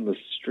be on the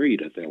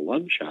street at their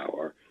lunch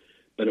hour.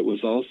 But it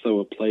was also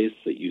a place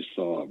that you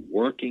saw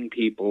working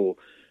people,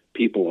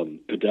 people on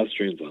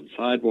pedestrians on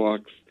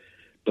sidewalks.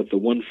 But the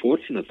one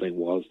fortunate thing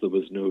was there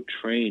was no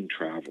train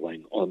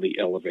traveling on the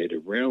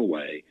elevated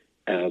railway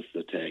as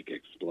the tank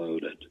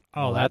exploded.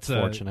 Oh, Well, that's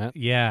fortunate.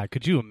 Yeah,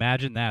 could you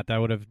imagine that? That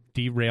would have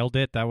derailed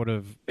it. That would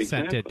have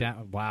sent it Exactly.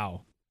 down.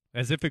 Wow.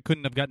 As if it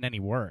couldn't have gotten any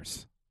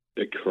worse.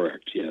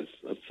 Correct, yes,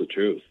 that's the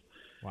truth.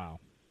 Wow.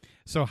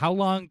 So how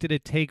long did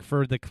it take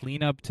for the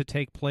cleanup to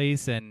take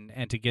place and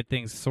to get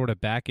things sort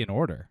of back in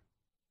order?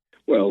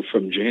 Well,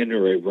 from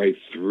January right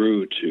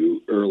through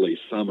to early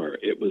summer,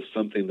 it was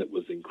something that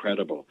was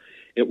incredible.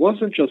 It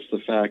wasn't just the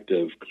fact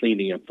of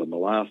cleaning up the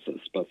molasses,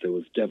 but there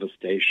was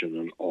devastation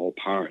in all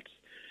parts.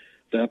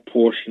 That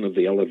portion of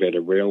the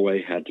elevated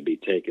railway had to be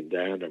taken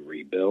down and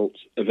rebuilt.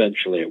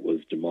 Eventually, it was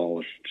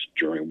demolished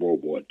during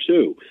World War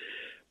II.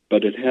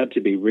 But it had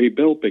to be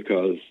rebuilt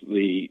because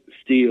the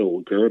steel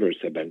girders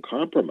had been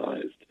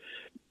compromised.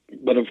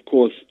 But of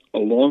course,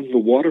 along the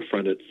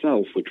waterfront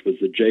itself, which was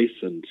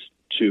adjacent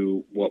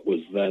to what was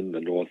then the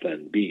North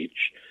End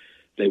Beach,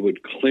 they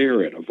would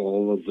clear it of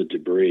all of the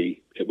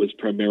debris. It was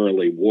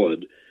primarily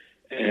wood.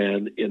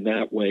 And in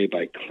that way,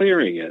 by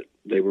clearing it,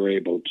 they were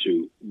able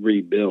to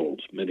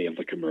rebuild many of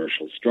the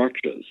commercial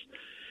structures.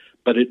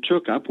 But it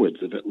took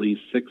upwards of at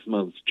least 6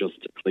 months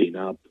just to clean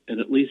up,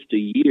 and at least a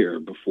year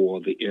before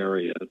the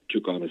area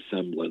took on a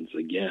semblance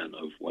again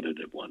of what it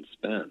had once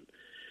been.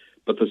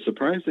 But the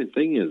surprising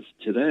thing is,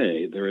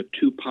 today, there are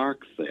two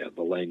parks there,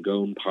 the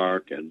Langone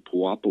Park and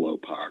Puopolo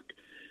Park.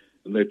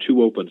 And they're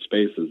two open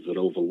spaces that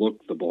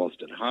overlook the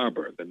Boston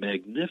Harbor. They're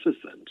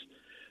magnificent,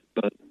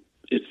 but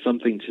it's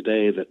something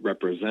today that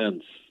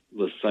represents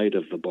the site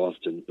of the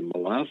Boston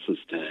molasses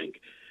tank,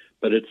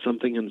 but it's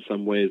something in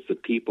some ways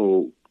that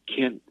people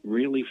can't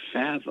really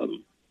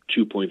fathom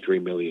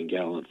 2.3 million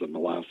gallons of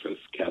molasses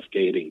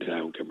cascading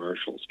down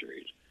Commercial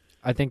Street.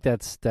 I think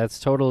that's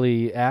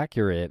totally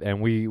accurate, and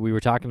we were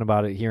talking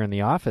about it here in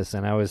the office,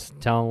 and I was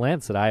telling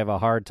Lance that I have a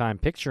hard time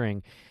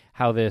picturing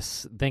how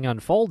this thing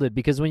unfolded,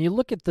 because when you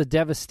look at the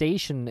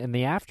devastation and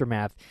the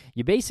aftermath,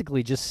 you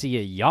basically just see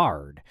a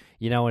yard.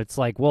 You know, it's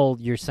like, well,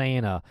 you're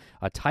saying a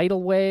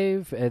tidal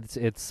wave.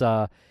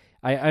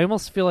 I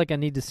almost feel like I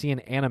need to see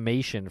an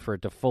animation for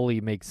it to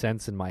fully make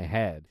sense in my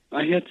head.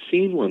 I had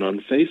seen one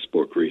on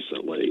Facebook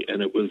recently,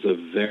 and it was a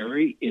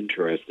very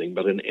interesting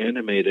but an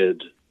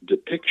animated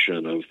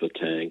depiction of the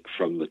tank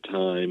from the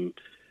time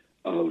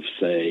of,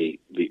 say,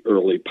 the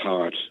early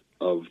part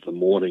of the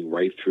morning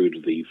right through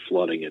to the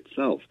flooding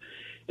itself.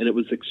 And it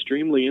was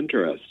extremely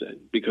interesting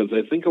because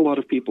I think a lot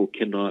of people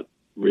cannot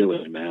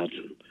really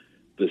imagine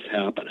this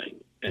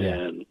happening. Yeah.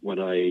 And when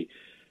I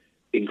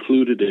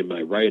included in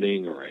my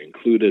writing, or I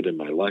included in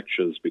my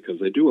lectures, because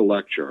I do a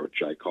lecture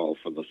which I call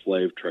From the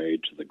Slave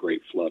Trade to the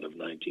Great Flood of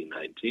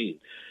 1919,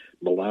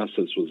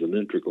 molasses was an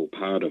integral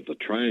part of the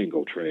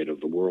triangle trade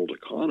of the world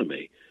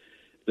economy,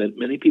 that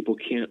many people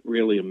can't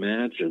really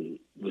imagine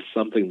the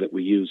something that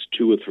we use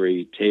 2 or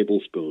 3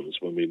 tablespoons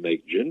when we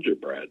make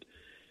gingerbread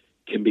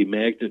can be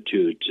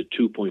magnitude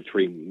to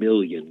 2.3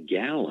 million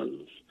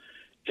gallons,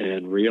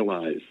 and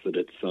realize that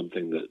it's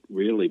something that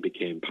really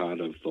became part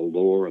of the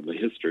lore and the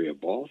history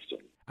of Boston.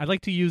 I'd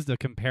like to use the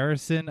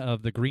comparison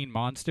of the Green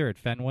Monster at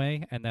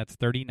Fenway, and that's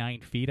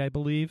 39 feet, I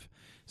believe.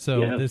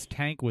 So Yes. This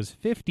tank was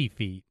 50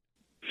 feet.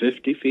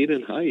 50 feet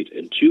in height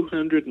and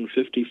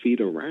 250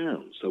 feet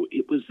around. So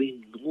it was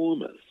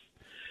enormous.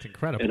 It's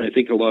incredible. And I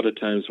think a lot of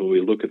times when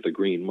we look at the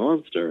Green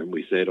Monster and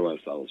we say to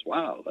ourselves,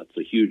 wow, that's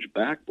a huge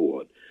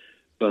backboard.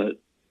 But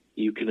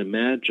you can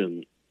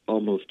imagine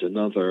almost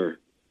another,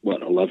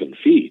 11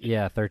 feet.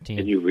 Yeah, 13.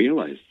 And you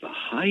realize the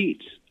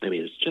height. I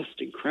mean, it's just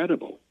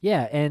incredible.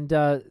 Yeah, and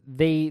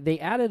they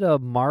added a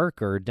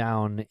marker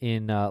down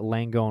in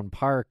Langone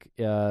Park,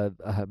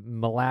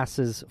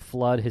 molasses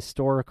flood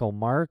historical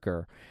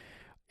marker,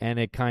 and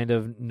it kind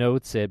of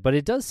notes it. But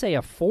it does say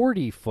a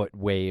 40-foot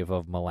wave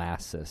of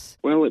molasses.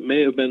 Well, it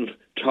may have been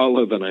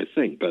taller than I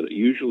think, but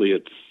usually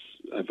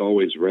I've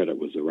always read it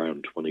was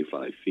around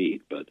 25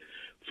 feet. But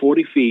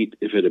 40 feet,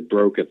 if it had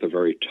broke at the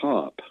very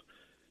top,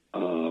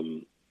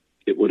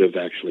 it would have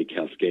actually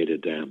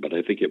cascaded down, but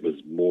I think it was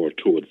more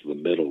towards the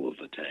middle of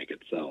the tank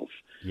itself.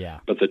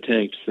 Yeah. But the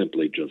tank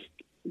simply just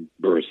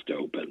burst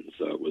open,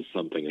 so it was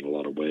something in a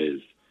lot of ways.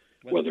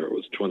 Whether it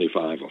was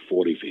 25 or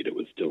 40 feet, it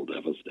was still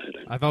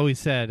devastating. I've always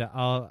said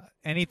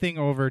anything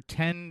over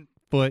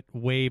 10-foot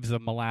waves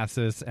of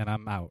molasses, and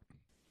I'm out.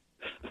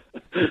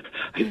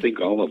 I think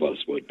all of us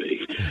would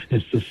be.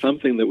 It's just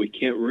something that we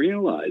can't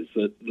realize,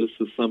 that this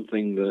is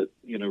something that,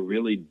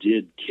 really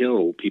did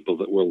kill people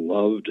that were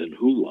loved and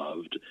who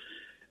loved.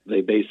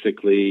 They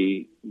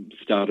basically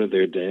started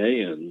their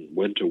day and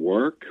went to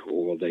work,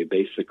 or they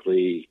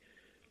basically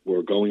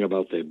were going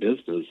about their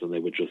business and they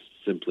were just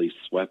simply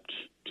swept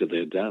to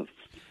their deaths.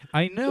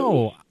 I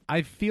know.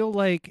 I feel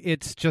like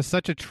it's just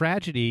such a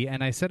tragedy,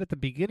 and I said at the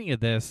beginning of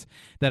this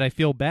that I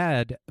feel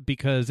bad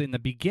because in the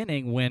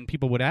beginning when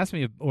people would ask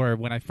me, or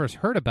when I first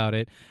heard about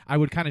it, I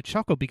would kind of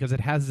chuckle because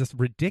it has this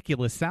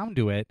ridiculous sound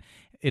to it.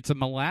 It's a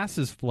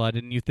molasses flood,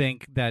 and you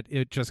think that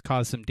it just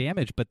caused some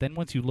damage, but then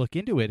once you look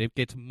into it, it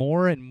gets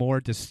more and more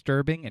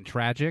disturbing and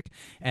tragic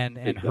and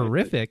Exactly.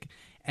 horrific,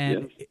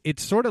 and Yes.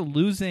 it's sort of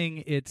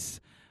losing its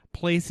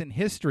place in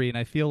history, and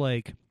I feel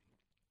like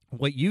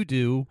what you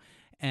do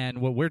and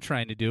what we're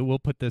trying to do, we'll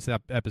put this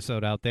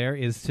episode out there,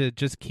 is to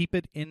just keep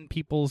it in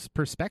people's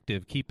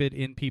perspective, keep it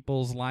in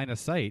people's line of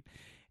sight.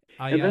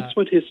 And that's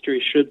what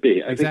history should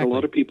be. I think a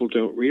lot of people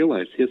don't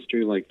realize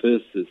history like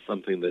this is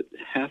something that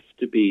has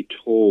to be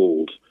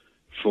told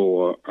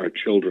for our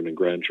children and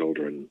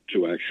grandchildren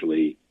to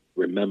actually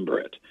remember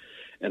it.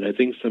 And I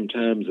think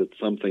sometimes it's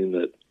something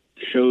that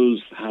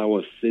shows how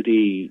a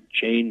city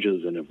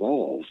changes and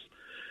evolves.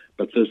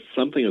 But there's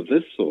something of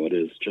this sort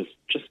is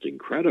just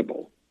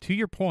incredible. To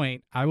your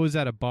point, I was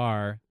at a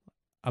bar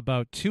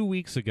about 2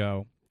 weeks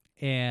ago,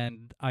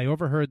 and I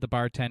overheard the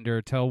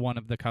bartender tell one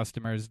of the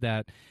customers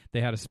that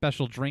they had a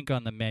special drink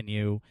on the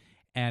menu,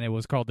 and it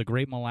was called the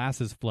Great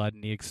Molasses Flood,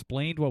 and he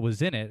explained what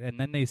was in it. And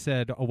then they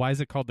said, oh, why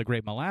is it called the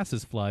Great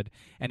Molasses Flood?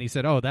 And he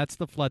said, oh, that's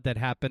the flood that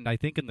happened, I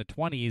think, in the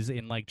 1920s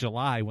in, like,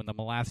 July when the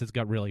molasses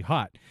got really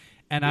hot.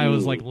 And I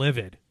was, like,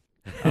 livid.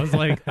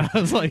 It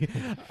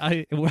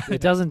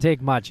doesn't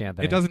take much,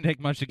 Anthony. It doesn't take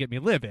much to get me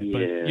livid,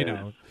 but,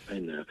 I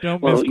know.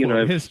 Don't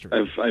misquote history.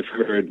 I've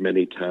heard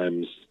many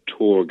times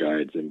tour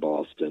guides in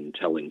Boston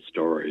telling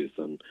stories,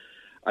 and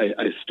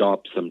I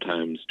stop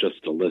sometimes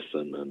just to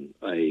listen, and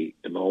I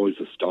am always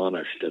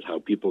astonished at how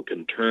people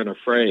can turn a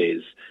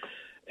phrase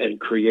and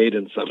create,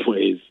 in some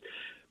ways,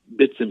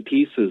 bits and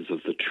pieces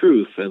of the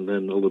truth and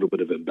then a little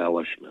bit of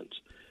embellishment.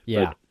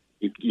 Yeah. But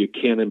you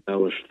can't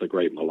embellish the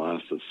Great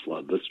Molasses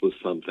Flood. This was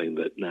something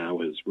that now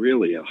has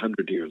really,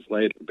 100 years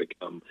later,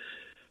 become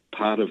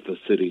part of the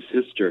city's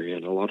history,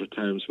 and a lot of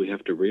times we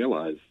have to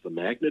realize the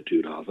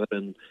magnitude of it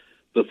and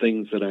the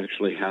things that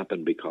actually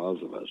happened because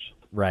of it.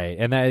 Right,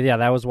 and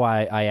that was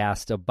why I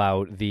asked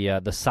about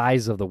the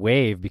size of the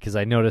wave, because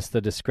I noticed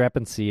the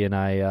discrepancy,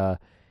 and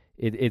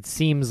it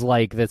seems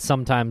like that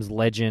sometimes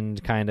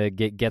legend kind of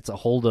gets a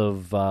hold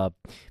of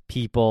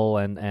people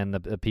and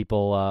the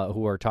people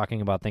who are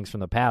talking about things from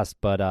the past.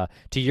 But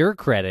to your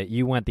credit,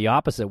 you went the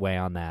opposite way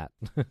on that.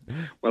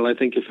 Well, I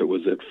think if it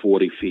was at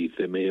 40 feet,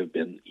 there may have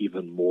been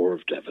even more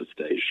of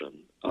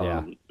devastation.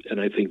 And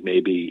I think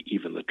maybe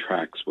even the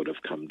tracks would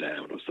have come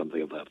down or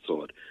something of that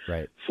sort.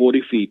 Right.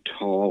 40 feet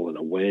tall in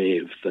a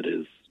wave that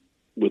is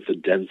with the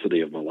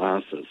density of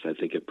molasses, I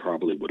think it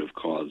probably would have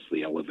caused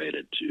the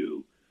elevator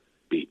to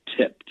be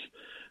tipped.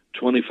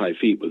 25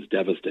 feet was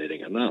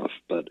devastating enough,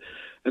 but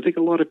I think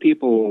a lot of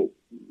people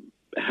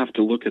have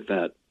to look at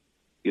that,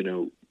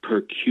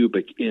 per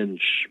cubic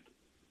inch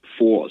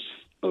force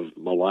of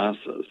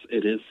molasses.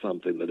 It is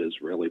something that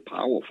is really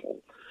powerful.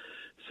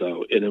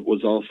 So, and it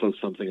was also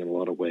something in a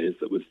lot of ways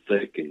that was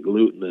thick and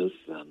glutinous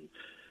and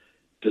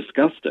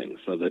disgusting,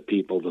 so that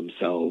people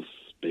themselves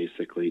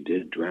basically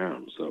did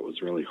drown. So it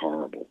was really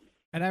horrible.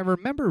 And I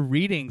remember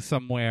reading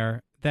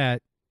somewhere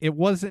that it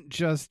wasn't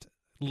just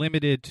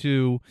limited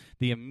to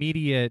the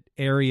immediate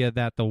area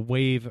that the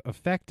wave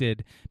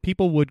affected.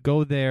 People would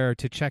go there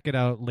to check it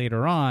out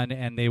later on,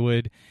 and they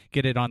would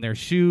get it on their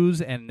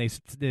shoes, and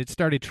it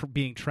started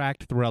being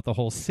tracked throughout the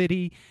whole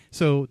city.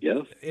 So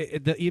yes.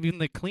 Even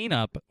the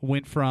cleanup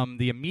went from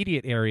the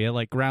immediate area,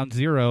 like ground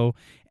zero,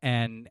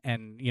 and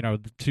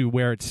to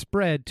where it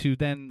spread to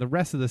then the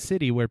rest of the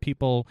city, where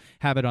people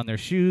have it on their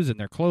shoes and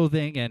their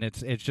clothing, and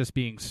it's just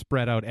being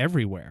spread out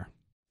everywhere.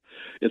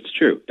 It's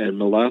true, and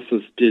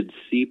molasses did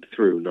seep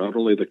through not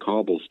only the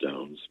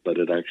cobblestones, but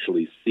it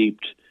actually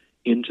seeped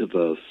into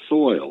the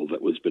soil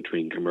that was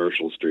between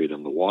Commercial Street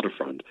and the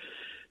waterfront.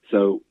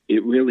 So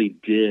it really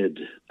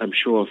did, I'm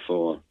sure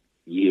for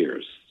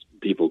years,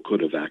 people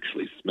could have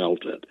actually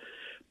smelt it.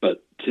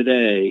 But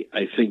today,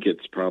 I think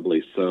it's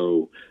probably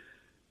so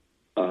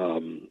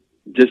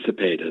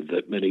dissipated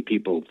that many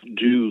people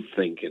do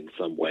think in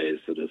some ways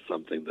that it's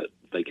something that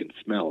they can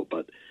smell,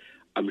 but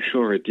I'm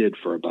sure it did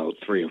for about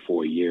 3 or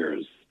 4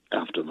 years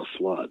after the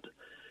flood.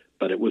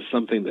 But it was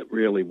something that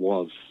really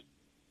was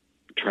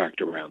tracked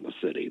around the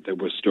city. There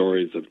were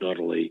stories of not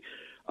only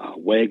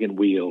wagon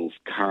wheels,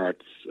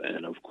 carts,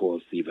 and of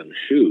course even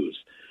shoes,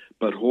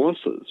 but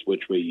horses,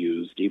 which were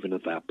used even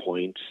at that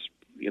point,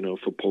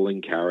 for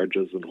pulling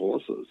carriages and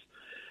horses.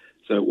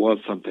 So it was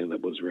something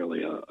that was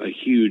really a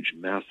huge,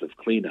 massive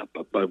cleanup.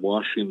 But by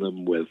washing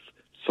them with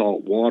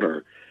salt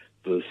water,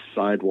 the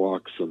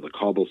sidewalks and the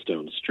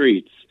cobblestone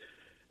streets,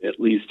 at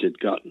least had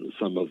gotten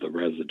some of the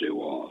residue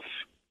off.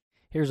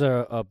 Here's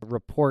a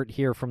report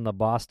here from the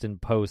Boston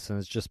Post, and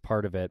it's just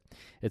part of it.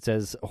 It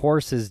says,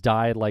 horses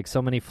died like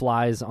so many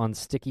flies on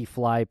sticky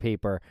fly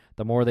paper.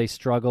 The more they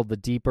struggled, the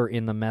deeper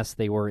in the mess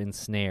they were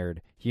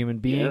ensnared. Human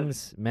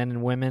beings, men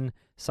and women,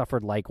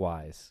 suffered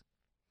likewise.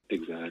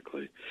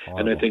 Exactly. Horrible.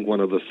 And I think one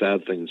of the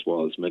sad things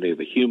was many of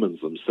the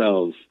humans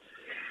themselves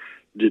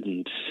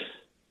didn't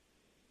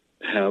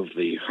have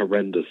the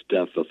horrendous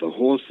death that the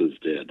horses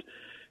did,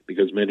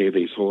 because many of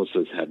these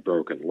horses had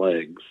broken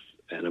legs,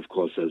 and of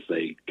course as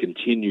they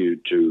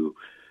continued to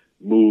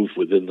move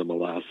within the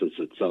molasses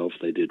itself,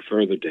 they did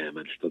further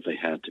damage that they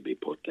had to be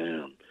put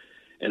down.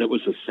 And it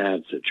was a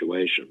sad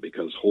situation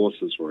because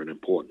horses were an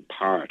important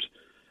part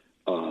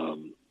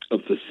of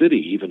the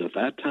city even at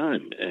that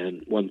time.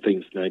 And one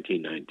thinks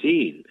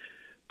 1919,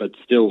 but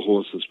still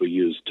horses were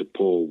used to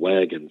pull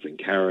wagons and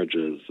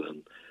carriages,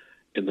 and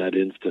in that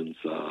instance,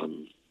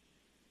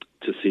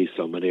 to see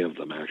so many of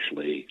them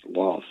actually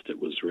lost,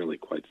 it was really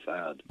quite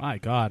sad. My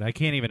God, I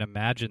can't even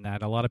imagine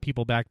that. A lot of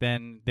people back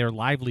then, their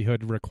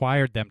livelihood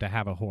required them to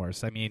have a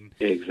horse. I mean,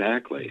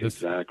 exactly.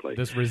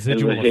 This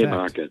residual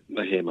effect.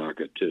 The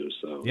Haymarket too.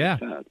 So yeah.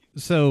 It's sad.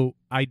 So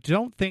I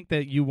don't think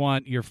that you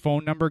want your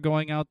phone number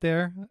going out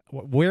there.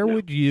 Where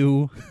would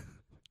you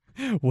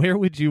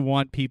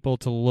want people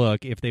to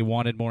look if they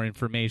wanted more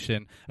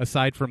information,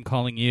 aside from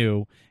calling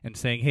you and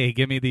saying, "Hey,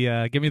 give me the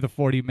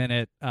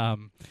 40-minute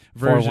version,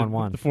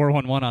 411. the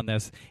 411 on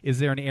this"? Is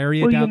there an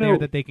area down there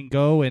that they can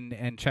go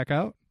and check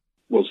out?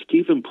 Well,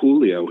 Stephen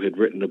Puleo had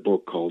written a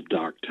book called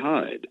Dark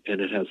Tide,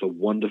 and it has a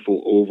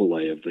wonderful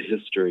overlay of the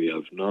history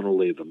of not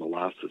only the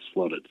molasses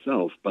flood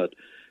itself, but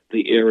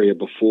the area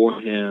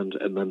beforehand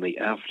and then the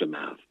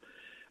aftermath.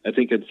 I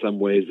think in some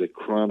ways it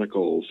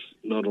chronicles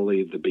not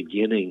only the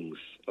beginnings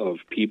of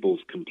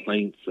people's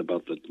complaints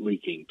about the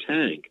leaking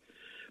tank,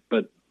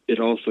 but it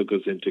also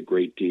goes into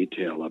great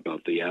detail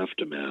about the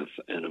aftermath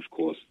and, of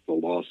course, the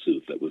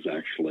lawsuit that was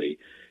actually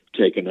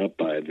taken up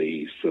by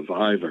the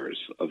survivors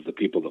of the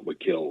people that were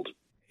killed.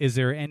 Is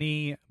there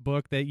any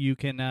book that you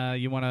can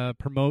you want to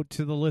promote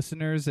to the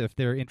listeners if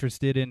they're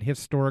interested in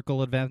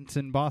historical events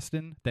in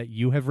Boston that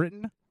you have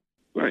written?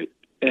 Right.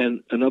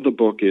 And another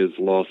book is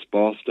Lost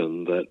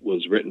Boston that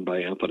was written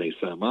by Anthony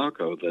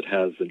Sammarco that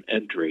has an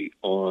entry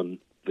on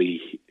the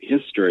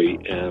history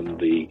and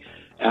the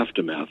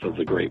aftermath of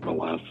the Great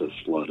Molasses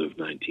Flood of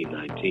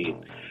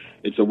 1919.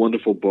 It's a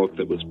wonderful book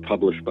that was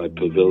published by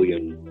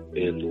Pavilion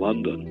in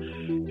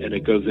London, and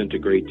it goes into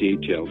great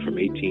detail from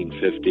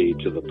 1850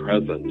 to the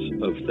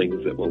present of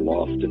things that were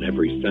lost in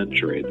every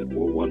century that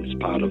were once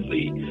part of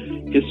the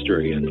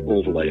history and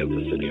overlay of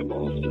the city of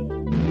Boston.